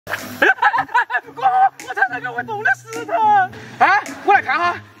我踩那个会动的石头。哎，我来看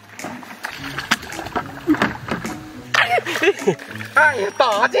哈。哎呀，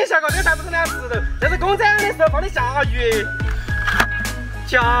大惊小怪，这才不是那石头，这是公仔的时候放的下雨。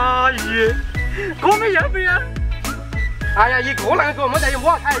下雨，我们要不要？哎呀，一个那个没在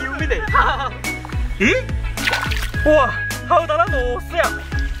摸还有没得？咦？哇，好大的螺丝呀！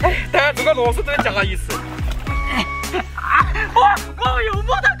哎，但这个螺丝只能夹一次。哇，我又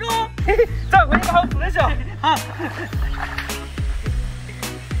摸到过。走，我有个好处的时候。好。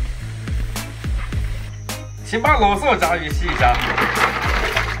先把螺丝和炸鱼洗一下。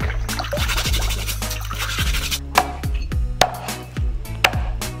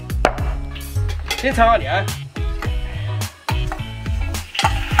先炒下面。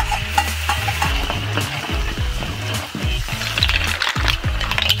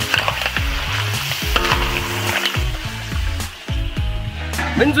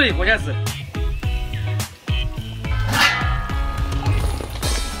焖煮1个小时。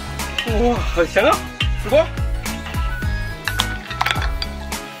哇，好香啊！吃过。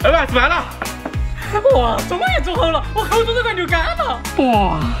二娃吃饭了。哇，终于煮好了，我口中都快流干了。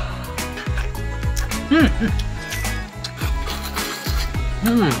哇。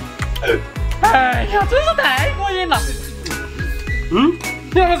哎呀，真是太过瘾了。你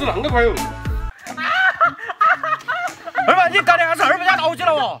那个是啷个快哟？二娃，你搞的还是2不家道具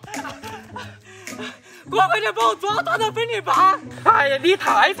了哦？我快点把我抓到分裂吧！哎呀，你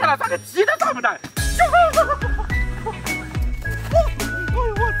太惨了，抓个鸡都抓不到！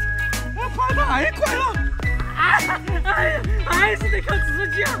我跑得太快了！哎呀，还是得靠自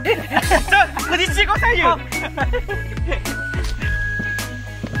己啊！走，和你几个上油。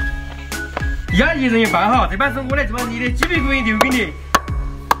1人1半哈，这盘是我的，这盘是你的，几百个人留给你。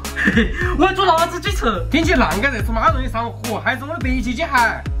我煮辣子鸡翅，天气那个热，出马容易上火，还是我的白切鸡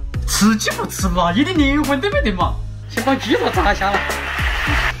还。吃鸡不吃辣，你的灵魂对不对嘛？先把鸡肉炸香了。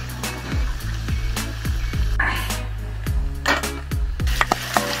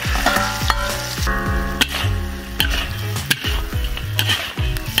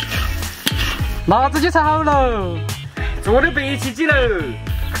辣子鸡炒好了，做的白切鸡喽。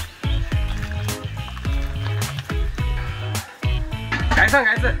盖上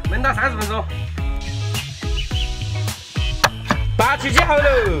盖子，焖到30分钟。八曲鸡好喽。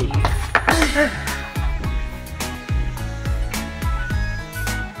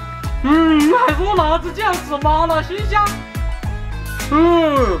还是我辣子鸡好吃，麻辣鲜香。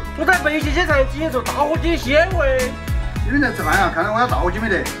我在白切鸡上体验出大火鸡的鲜味。有人在吃饭呀？看到我要大火鸡没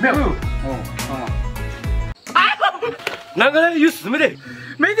得？没有。哦，好嘛。那个呢？有事没得？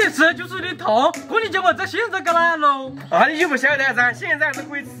没得吃，就是有点痛。过年就把这现在搞烂喽。啊，你就不晓得噻，现在还是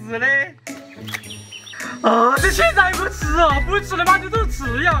可以吃的。啊，这现在还不吃啊？不吃的话就都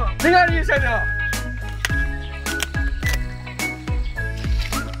吃呀。这个你晓得了？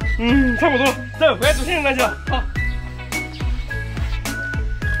差不多，走，我要做仙人掌去了。好。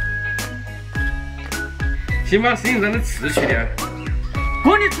先把仙人掌的刺去掉。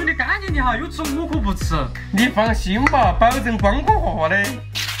过年处理干净点哈，有吃我可不吃。你放心吧，保证光光滑滑的。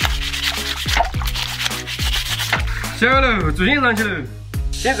小喽，做仙人掌去喽。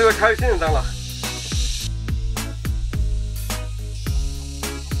先做个烤仙人掌了。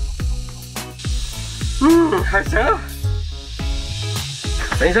好香啊！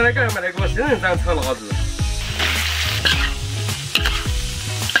剩下的给买那个仙人掌炒辣子。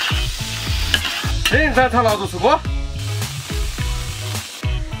仙人掌炒辣子出锅。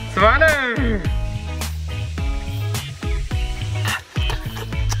吃饭喽！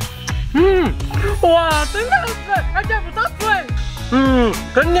哇，真好吃，而且不倒水。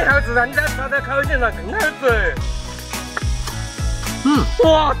肯定好吃啊！你再炒点烤仙人掌更好吃。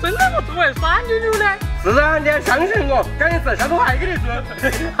哇，真的不错哎，酸溜溜的。是啊，你要相信我，赶紧吃，下次我还给你做。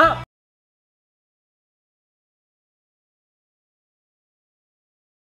好。